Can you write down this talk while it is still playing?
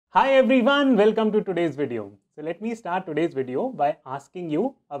Hi everyone, welcome to today's video. So let me start today's video by asking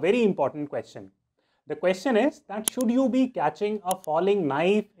you a very important question. The question is that should you be catching a falling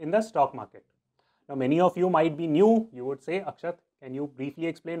knife in the stock market? Now many of you might be new. You would say, Akshat, can you briefly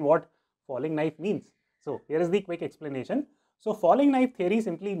explain what falling knife means? So here is the quick explanation. So falling knife theory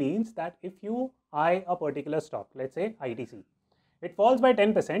simply means that if you eye a particular stock, let's say ITC, it falls by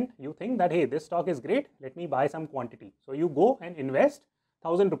 10%, you think that, hey, this stock is great, let me buy some quantity. So you go and invest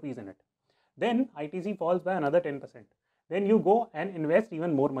 1000 rupees in it. Then ITC falls by another 10%. Then you go and invest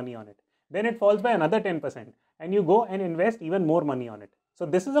even more money on it. Then it falls by another 10% and you go and invest even more money on it. So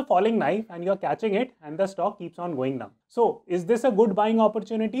this is a falling knife and you're catching it and the stock keeps on going down. So is this a good buying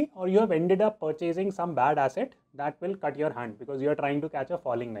opportunity, or you have ended up purchasing some bad asset that will cut your hand because you're trying to catch a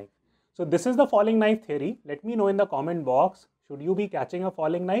falling knife? So this is the falling knife theory. Let me know in the comment box, should you be catching a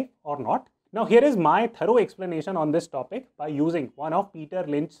falling knife or not? Now here is my thorough explanation on this topic by using one of Peter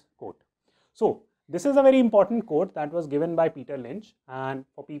Lynch's quote. So this is a very important quote that was given by Peter Lynch, and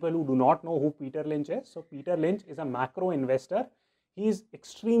for people who do not know who Peter Lynch is, so Peter Lynch is a macro investor. He is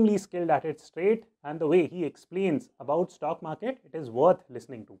extremely skilled at its trade, and the way he explains about stock market, it is worth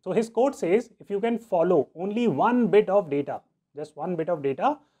listening to. So his quote says, if you can follow only one bit of data, just one bit of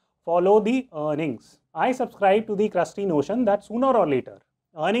data, follow the earnings. I subscribe to the crusty notion that sooner or later,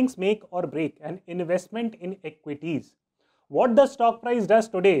 earnings make or break an investment in equities. What the stock price does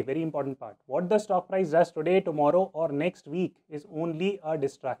today, very important part, what the stock price does today, tomorrow or next week is only a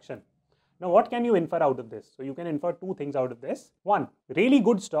distraction. Now what can you infer out of this? So you can infer two things out of this. One, really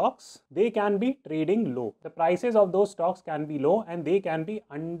good stocks, they can be trading low. The prices of those stocks can be low and they can be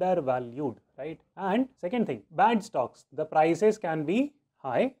undervalued, right? And second thing, bad stocks, the prices can be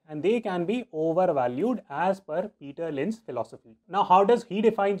high and they can be overvalued as per Peter Lynch's philosophy. Now how does he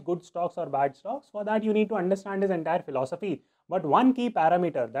define good stocks or bad stocks? For that you need to understand his entire philosophy. But one key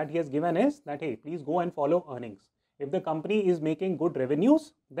parameter that he has given is that, hey, please go and follow earnings. If the company is making good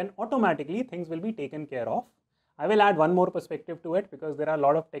revenues, then automatically things will be taken care of. I will add one more perspective to it, because there are a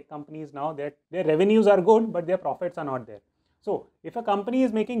lot of tech companies now that their revenues are good but their profits are not there. So if a company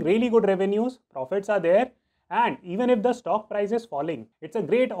is making really good revenues, profits are there, and even if the stock price is falling, it's a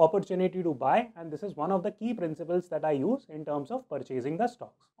great opportunity to buy, and this is one of the key principles that I use in terms of purchasing the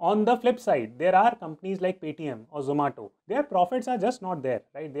stocks. On the flip side, there are companies like Paytm or Zomato. Their profits are just not there,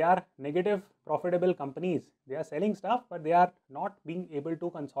 right? They are negative profitable companies. They are selling stuff, but they are not being able to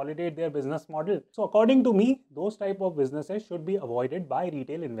consolidate their business model. So according to me, those type of businesses should be avoided by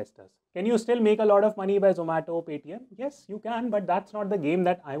retail investors. Can you still make a lot of money by Zomato, Paytm? Yes, you can, but that's not the game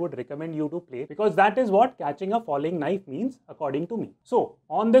that I would recommend you to play, because that is what catching a falling knife means according to me. So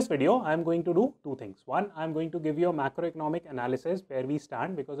on this video, I'm going to do two things. One, I'm going to give you a macroeconomic analysis where we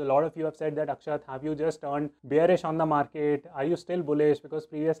stand, because a lot of you have said that, Akshat, have you just turned bearish on the market? Are you still bullish? Because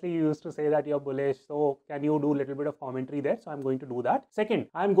previously you used to say that you're bullish. So can you do a little bit of commentary there? So I'm going to do that. Second,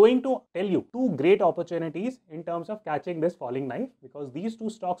 I'm going to tell you two great opportunities in terms of catching this falling knife, because these two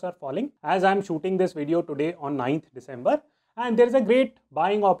stocks are falling as I'm shooting this video today on 9th December. And there is a great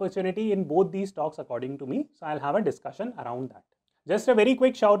buying opportunity in both these stocks according to me. So I'll have a discussion around that. Just a very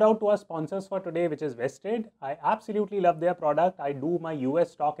quick shout out to our sponsors for today, which is Vested. I absolutely love their product. I do my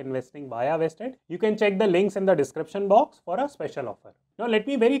US stock investing via Vested. You can check the links in the description box for a special offer. Now let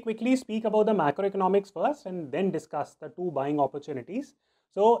me very quickly speak about the macroeconomics first and then discuss the two buying opportunities.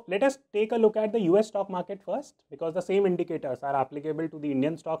 So let us take a look at the US stock market first, because the same indicators are applicable to the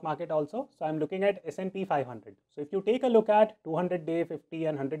Indian stock market also. So I'm looking at S&P 500. So if you take a look at 200-day, 50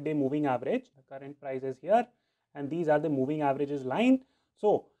 and 100-day moving average, the current price is here and these are the moving averages line.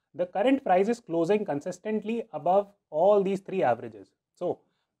 So the current price is closing consistently above all these three averages. So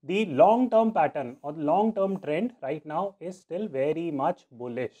the long-term pattern or the long-term trend right now is still very much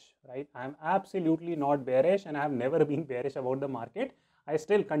bullish, right? I'm absolutely not bearish and I have never been bearish about the market. I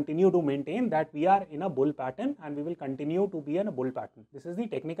still continue to maintain that we are in a bull pattern and we will continue to be in a bull pattern. This is the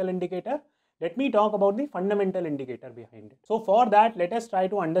technical indicator. Let me talk about the fundamental indicator behind it. So for that, let us try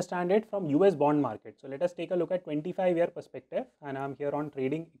to understand it from US bond market. So let us take a look at 25-year perspective, and I'm here on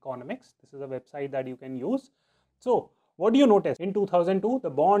Trading Economics. This is a website that you can use. So what do you notice? In 2002, the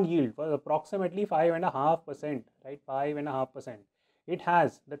bond yield was approximately 5.5%, right? 5.5%. It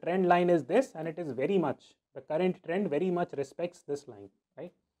has, the trend line is this, and it is very much, the current trend very much respects this line,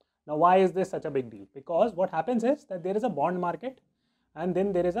 right? Now, why is this such a big deal? Because what happens is that there is a bond market and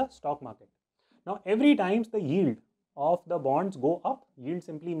then there is a stock market. Now, every time the yield of the bonds go up, yield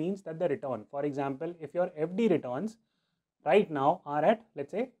simply means that the return, for example, if your FD returns right now are at,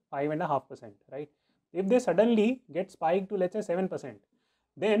 let's say, 5.5%, right? If they suddenly get spiked to, let's say, 7%,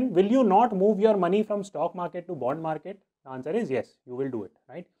 then will you not move your money from stock market to bond market? The answer is yes, you will do it,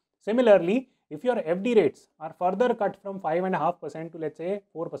 right? Similarly, if your FD rates are further cut from 5.5% to let's say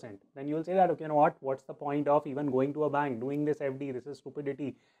 4%, then you will say that, okay, you know what, what's the point of even going to a bank, doing this FD, this is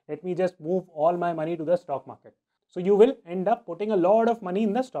stupidity. Let me just move all my money to the stock market. So you will end up putting a lot of money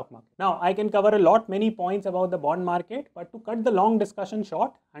in the stock market. Now, I can cover many points about the bond market, but to cut the long discussion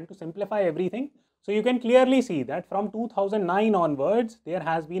short and to simplify everything, so you can clearly see that from 2009 onwards, there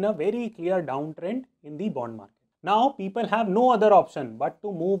has been a very clear downtrend in the bond market. Now, people have no other option but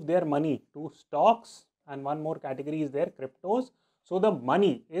to move their money to stocks, and one more category is their cryptos. So the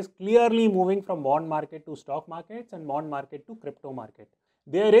money is clearly moving from bond market to stock markets and bond market to crypto market.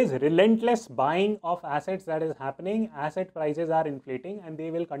 There is relentless buying of assets that is happening. Asset prices are inflating and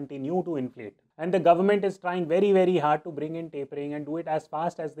they will continue to inflate. And the government is trying very hard to bring in tapering and do it as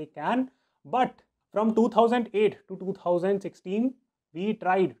fast as they can. But from 2008 to 2016, we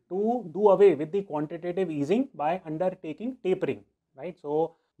tried to do away with the quantitative easing by undertaking tapering, right?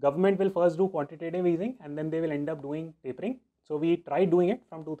 So government will first do quantitative easing and then they will end up doing tapering. So we tried doing it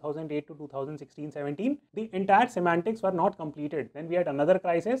from 2008 to 2016-17. The entire semantics were not completed. Then we had another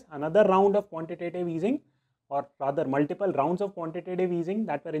crisis, another round of quantitative easing, or rather multiple rounds of quantitative easing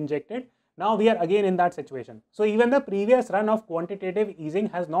that were injected. Now we are again in that situation. So even the previous run of quantitative easing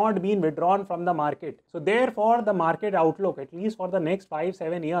has not been withdrawn from the market. So therefore the market outlook, at least for the next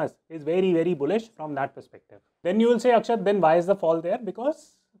 5-7 years, is very bullish from that perspective. Then you will say, Akshat, then why is the fall there?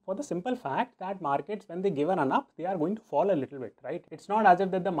 Because for the simple fact that markets, when they give an run up, they are going to fall a little bit, right? It's not as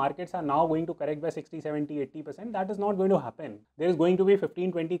if that the markets are now going to correct by 60, 70, 80%. That is not going to happen. There is going to be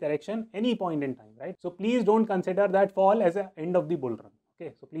 15, 20 correction any point in time, right? So please don't consider that fall as the end of the bull run.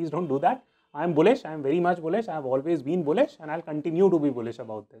 Okay, so please don't do that. I am bullish. I am very much bullish. I have always been bullish and I'll continue to be bullish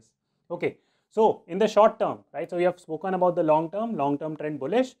about this. Okay, so in the short term, right? So we have spoken about the long term trend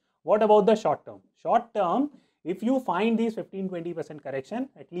bullish. What about the short term? Short term, if you find these 15-20% correction,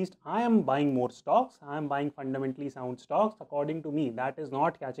 at least I am buying more stocks. I am buying fundamentally sound stocks. According to me, that is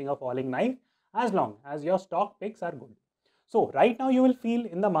not catching a falling knife as long as your stock picks are good. So right now you will feel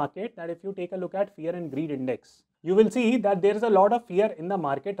in the market that if you take a look at fear and greed index, you will see that there is a lot of fear in the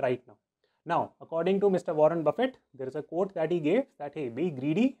market right now. Now, according to Mr. Warren Buffett, there is a quote that he gave that, hey, be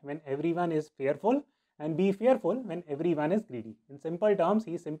greedy when everyone is fearful and be fearful when everyone is greedy. In simple terms,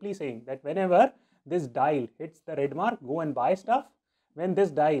 he is simply saying that whenever this dial hits the red mark, go and buy stuff. When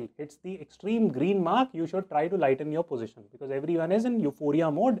this dial hits the extreme green mark, you should try to lighten your position because everyone is in euphoria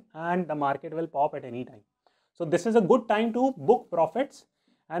mode and the market will pop at any time. So this is a good time to book profits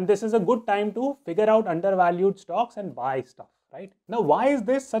and this is a good time to figure out undervalued stocks and buy stuff, right? Now, why is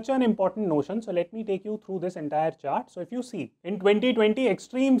this such an important notion? So let me take you through this entire chart. So if you see in 2020,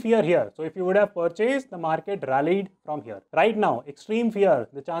 extreme fear here. So if you would have purchased, the market rallied from here. Right now, extreme fear,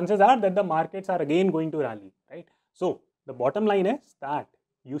 the chances are that the markets are again going to rally, right? So the bottom line is that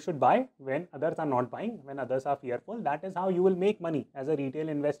you should buy when others are not buying, when others are fearful. That is how you will make money as a retail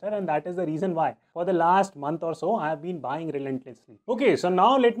investor, and that is the reason why for the last month or so I have been buying relentlessly. Okay, so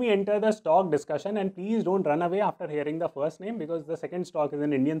now let me enter the stock discussion, and please don't run away after hearing the first name because the second stock is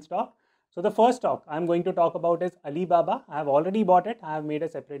an Indian stock. So the first stock I'm going to talk about is Alibaba. I have already bought it. I have made a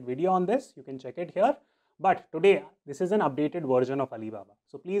separate video on this. You can check it here. But today, this is an updated version of Alibaba.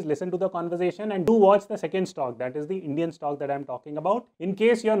 So please listen to the conversation and do watch the second stock, that is the Indian stock that I'm talking about. In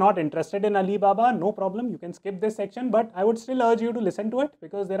case you're not interested in Alibaba, no problem, you can skip this section, but I would still urge you to listen to it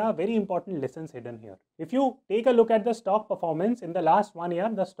because there are very important lessons hidden here. If you take a look at the stock performance in the last 1 year,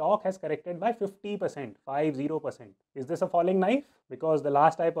 the stock has corrected by 50%, 50%. Is this a falling knife? Because the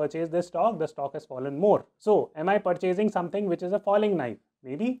last I purchased this stock, the stock has fallen more. So am I purchasing something which is a falling knife?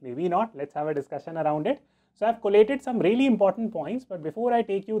 Maybe, maybe not. Let's have a discussion around it. So I've collated some really important points, but before I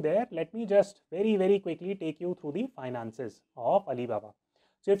take you there, let me just very quickly take you through the finances of Alibaba.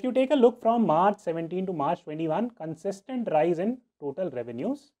 So if you take a look from March 17 to March 21, consistent rise in total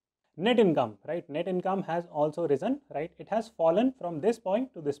revenues. Net income, right? Net income has also risen, right? It has fallen from this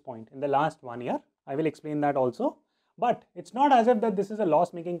point to this point in the last 1 year. I will explain that also. But it's not as if that this is a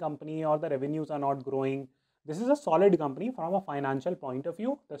loss-making company or the revenues are not growing. This is a solid company from a financial point of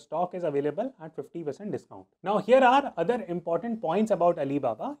view. The stock is available at 50% discount. Now here are other important points about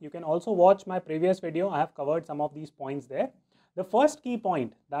Alibaba. You can also watch my previous video. I have covered some of these points there. The first key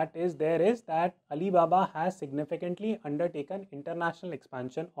point that is there is that Alibaba has significantly undertaken international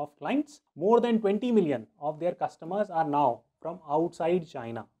expansion of clients. More than 20 million of their customers are now from outside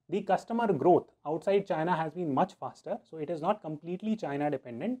China. The customer growth outside China has been much faster, so it is not completely China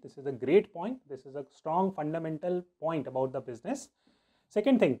dependent. This is a great point. This is a strong fundamental point about the business.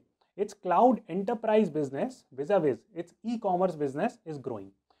 Second thing, its cloud enterprise business vis-a-vis its e-commerce business is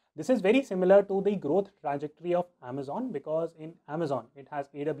growing. This is very similar to the growth trajectory of Amazon, because in Amazon it has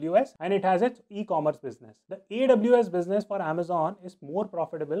AWS and it has its e-commerce business. The AWS business for Amazon is more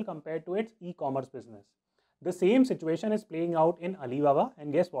profitable compared to its e-commerce business. The same situation is playing out in Alibaba,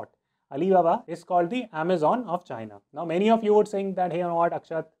 and guess what? Alibaba is called the Amazon of China. Now many of you would think that, hey, you know what,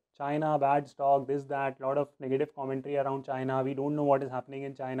 Akshat, China, bad stock, this, that, lot of negative commentary around China. We don't know what is happening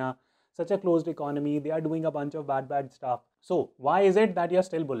in China. Such a closed economy. They are doing a bunch of bad stuff. So why is it that you're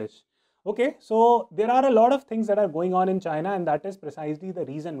still bullish? Okay, so there are a lot of things that are going on in China, and that is precisely the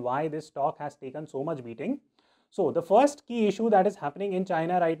reason why this stock has taken so much beating. So the first key issue that is happening in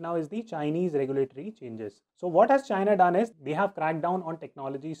China right now is the Chinese regulatory changes. So what has China done is they have cracked down on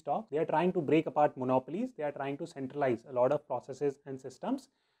technology stock. They are trying to break apart monopolies. They are trying to centralize a lot of processes and systems.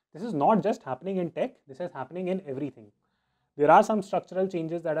 This is not just happening in tech. This is happening in everything. There are some structural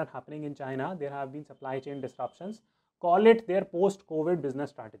changes that are happening in China. There have been supply chain disruptions. Call it their post-COVID business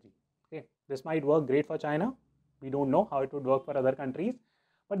strategy. Okay, this might work great for China. We don't know how it would work for other countries.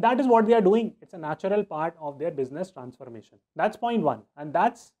 But that is what they are doing. It's a natural part of their business transformation. That's point one. And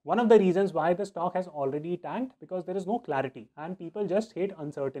that's one of the reasons why the stock has already tanked, because there is no clarity and people just hate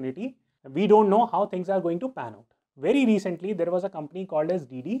uncertainty. We don't know how things are going to pan out. Very recently, there was a company called as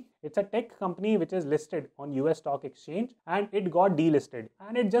Didi. It's a tech company which is listed on US stock exchange, and it got delisted,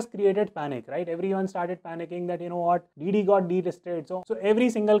 and it just created panic, right? Everyone started panicking that, you know what, Didi got delisted. So every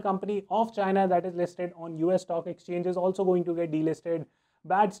single company of China that is listed on US stock exchange is also going to get delisted.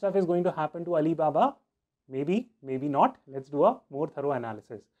 Bad stuff is going to happen to Alibaba. Maybe, maybe not. Let's do a more thorough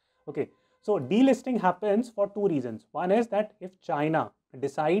analysis. Okay, so delisting happens for two reasons. One is that if China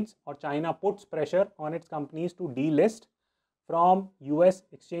decides or China puts pressure on its companies to delist from US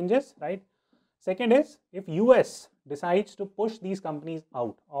exchanges, right? Second is if US decides to push these companies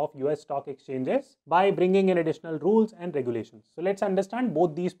out of US stock exchanges by bringing in additional rules and regulations. So let's understand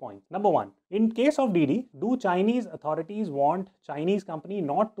both these points. Number one, in case of Didi, do Chinese authorities want Chinese company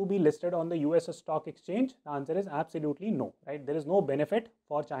not to be listed on the US stock exchange? The answer is absolutely no, right? There is no benefit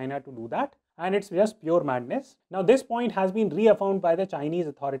for China to do that, and it's just pure madness. Now this point has been reaffirmed by the Chinese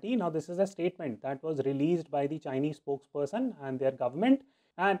authority. Now this is a statement that was released by the Chinese spokesperson and their government.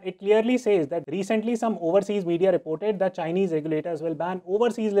 And it clearly says that recently some overseas media reported that Chinese regulators will ban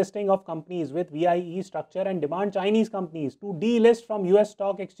overseas listing of companies with VIE structure and demand Chinese companies to delist from US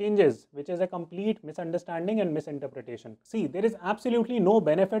stock exchanges, which is a complete misunderstanding and misinterpretation. See, there is absolutely no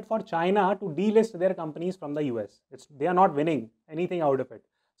benefit for China to delist their companies from the US. They are not winning anything out of it.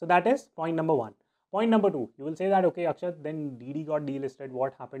 So that is point number one. Point number two, you will say that, okay, Akshat, then Didi got delisted.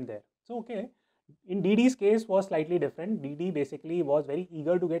 What happened there? So, okay. In Didi's case was slightly different. Didi basically was very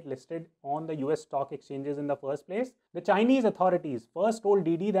eager to get listed on the US stock exchanges in the first place. The Chinese authorities first told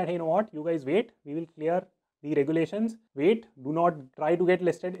Didi that, hey, you know what, you guys wait, we will clear the regulations. Wait, do not try to get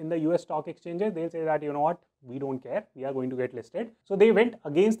listed in the US stock exchanges. They'll say that, you know what, we don't care, we are going to get listed. So they went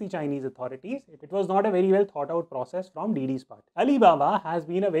against the Chinese authorities. It was not a very well thought out process from Didi's part. Alibaba has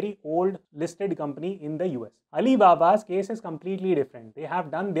been a very old listed company in the US. Alibaba's case is completely different. They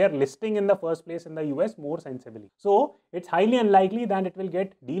have done their listing in the first place in the US more sensibly. So it's highly unlikely that it will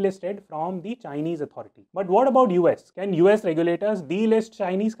get delisted from the Chinese authority. But what about US? Can US regulators delist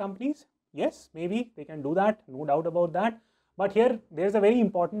Chinese companies? Yes, maybe they can do that, no doubt about that. But here, there's a very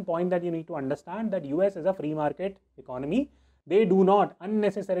important point that you need to understand, that US is a free market economy. They do not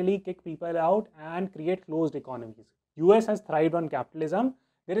unnecessarily kick people out and create closed economies. US has thrived on capitalism.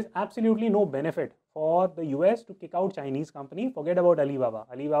 There is absolutely no benefit for the US to kick out Chinese company. Forget about Alibaba.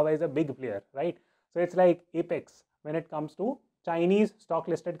 Alibaba is a big player, right? So it's like apex when it comes to Chinese stock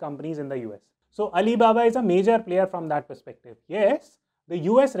listed companies in the US. So Alibaba is a major player from that perspective. Yes, the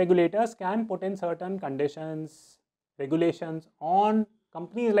US regulators can put in certain conditions, regulations on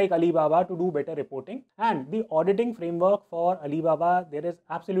companies like Alibaba to do better reporting, and the auditing framework for Alibaba, there is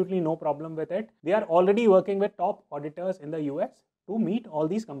absolutely no problem with it. They are already working with top auditors in the US to meet all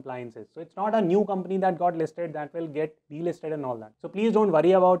these compliances. So it's not a new company that got listed that will get delisted and all that. So please don't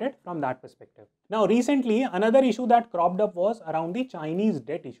worry about it from that perspective. Now recently, another issue that cropped up was around the Chinese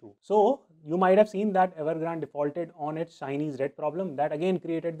debt issue. So you might have seen that Evergrande defaulted on its Chinese debt problem. That again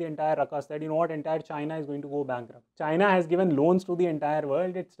created the entire ruckus that, you know what, entire China is going to go bankrupt. China has given loans to the entire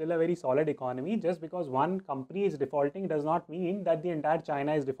world. It's still a very solid economy. Just because one company is defaulting does not mean that the entire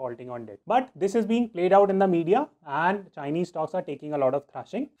China is defaulting on debt. But this is being played out in the media, and Chinese stocks are taking a lot of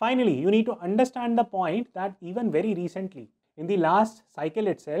thrashing. Finally, you need to understand the point that even very recently, in the last cycle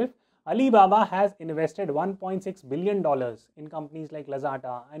itself, Alibaba has invested $1.6 billion in companies like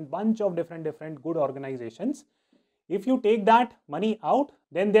Lazada and bunch of different good organizations. If you take that money out,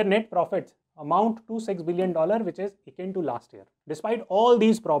 then their net profits amount to $6 billion, which is akin to last year. Despite all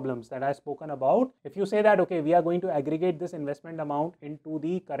these problems that I've spoken about, if you say that, okay, we are going to aggregate this investment amount into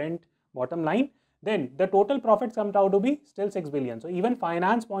the current bottom line, then the total profits comes out to be still 6 billion. So even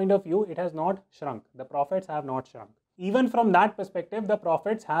finance point of view, it has not shrunk. The profits have not shrunk. Even from that perspective, the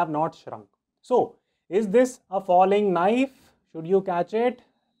profits have not shrunk. So is this a falling knife? Should you catch it?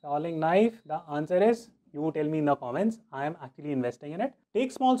 Falling knife? The answer is, you tell me in the comments. I am actually investing in it.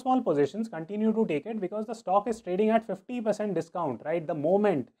 Take small positions, continue to take it, because the stock is trading at 50% discount, right? The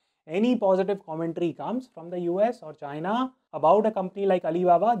moment any positive commentary comes from the US or China about a company like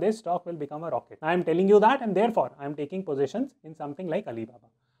Alibaba, this stock will become a rocket. I am telling you that, and therefore I am taking positions in something like Alibaba.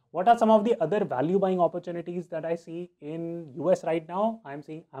 What are some of the other value buying opportunities that I see in US right now? I'm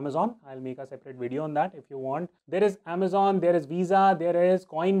seeing Amazon. I'll make a separate video on that if you want. There is Amazon, there is Visa, there is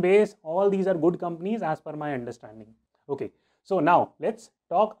Coinbase. All these are good companies as per my understanding. Okay, so now let's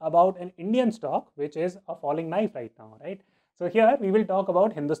talk about an Indian stock which is a falling knife right now, right? So here we will talk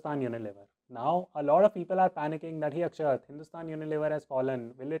about Hindustan Unilever. Now a lot of people are panicking that, hey Akshat, Hindustan Unilever has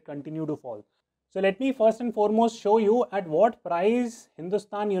fallen. Will it continue to fall? So let me first and foremost show you at what price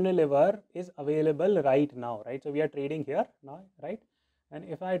Hindustan Unilever is available right now, right? So we are trading here now, right? And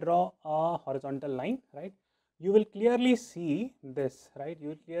if I draw a horizontal line, right, you will clearly see this, right? You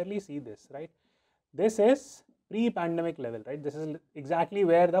will clearly see this, right? This is pre-pandemic level, right? This is exactly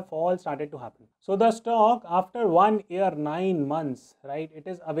where the fall started to happen. So the stock after 1 year, 9 months, right, it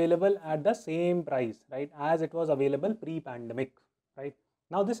is available at the same price, right, as it was available pre-pandemic, right?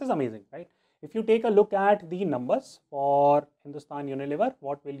 Now this is amazing, right? If you take a look at the numbers for Hindustan Unilever,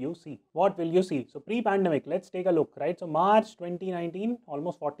 what will you see? What will you see? So pre-pandemic, let's take a look, right? So March 2019,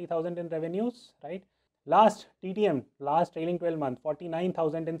 almost 40,000 in revenues, right? Last TTM, last trailing 12 month,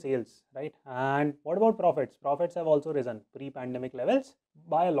 49,000 in sales, right? And what about profits? Profits have also risen pre-pandemic levels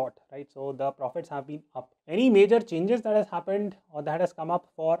by a lot, right? So the profits have been up. Any major changes that has happened or that has come up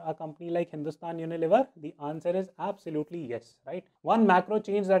for a company like Hindustan Unilever? The answer is absolutely yes, right? One macro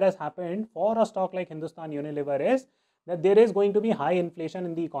change that has happened for a stock like Hindustan Unilever is that there is going to be high inflation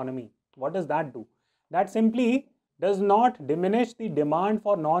in the economy. What does that do? That simply does not diminish the demand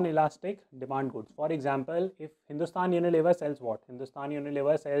for non-elastic demand goods. For example, if Hindustan Unilever sells what? Hindustan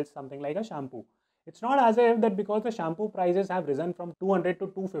Unilever sells something like a shampoo. It's not as if that because the shampoo prices have risen from 200 to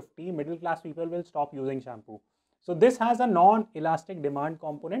 250, middle class people will stop using shampoo. So this has a non-elastic demand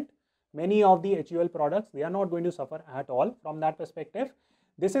component. Many of the HUL products, they are not going to suffer at all from that perspective.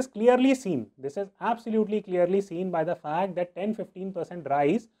 This is clearly seen. This is absolutely clearly seen by the fact that 10-15%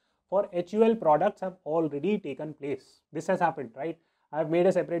 rise for HUL products have already taken place. This has happened, right? I've made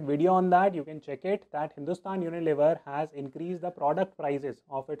a separate video on that. You can check it, that Hindustan Unilever has increased the product prices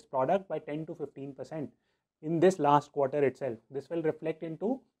of its product by 10 to 15% in this last quarter itself. This will reflect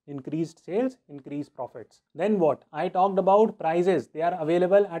into increased sales, increased profits. Then what? I talked about prices. They are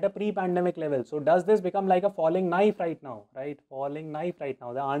available at a pre-pandemic level. So does this become like a falling knife right now, right? Falling knife right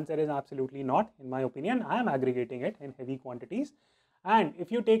now. The answer is absolutely not. In my opinion, I am aggregating it in heavy quantities. And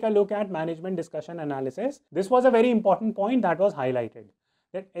if you take a look at management discussion analysis, this was a very important point that was highlighted,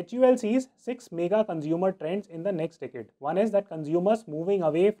 that HUL sees 6 mega consumer trends in the next decade. One is that consumers moving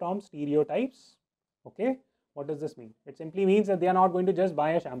away from stereotypes. Okay, what does this mean? It simply means that they are not going to just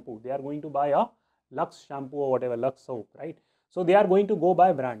buy a shampoo. They are going to buy a Lux shampoo or whatever, Lux soap, right? So they are going to go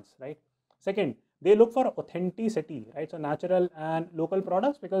buy brands, right? Second, they look for authenticity, right? So natural and local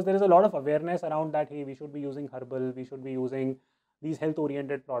products, because there is a lot of awareness around that, hey, we should be using herbal, we should be using these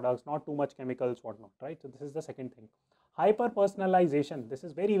health-oriented products, not too much chemicals, whatnot, right? So this is the second thing. Hyper-personalization, this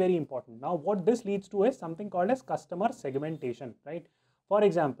is very, very important. Now, what this leads to is something called as customer segmentation, right? For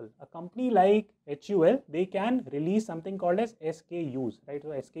example, a company like HUL, they can release something called as SKUs, right? So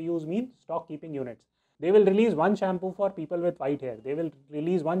SKUs mean stock keeping units. They will release one shampoo for people with white hair. They will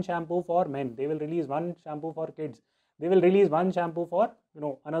release one shampoo for men. They will release one shampoo for kids. They will release one shampoo for,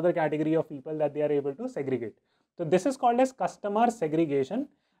 another category of people that they are able to segregate. So this is called as customer segregation,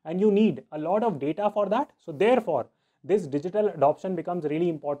 and you need a lot of data for that. So therefore, this digital adoption becomes really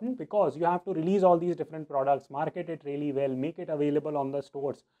important, because you have to release all these different products, market it really well, make it available on the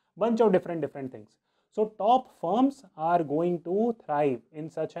stores, bunch of different things. So top firms are going to thrive in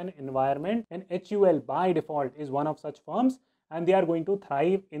such an environment, and HUL by default is one of such firms, and they are going to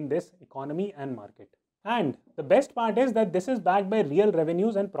thrive in this economy and market. And the best part is that this is backed by real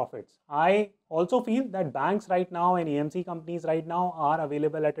revenues and profits. I also feel that banks right now and AMC companies right now are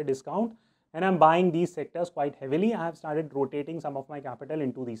available at a discount. and I'm buying these sectors quite heavily. I have started rotating some of my capital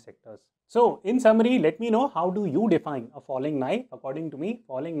into these sectors. So in summary, let me know, how do you define a falling knife? According to me,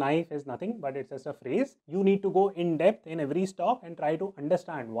 falling knife is nothing but it's just a phrase. You need to go in depth in every stock and try to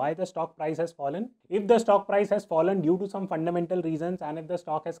understand why the stock price has fallen. If the stock price has fallen due to some fundamental reasons, and if the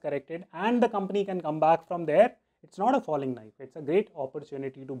stock has corrected and the company can come back from there, it's not a falling knife. It's a great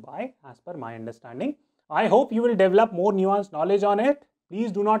opportunity to buy as per my understanding. I hope you will develop more nuanced knowledge on it.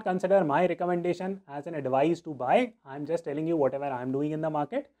 Please do not consider my recommendation as an advice to buy. I'm just telling you whatever I'm doing in the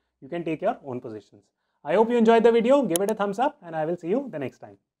market. You can take your own positions. I hope you enjoyed the video. Give it a thumbs up and I will see you the next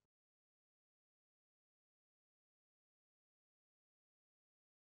time.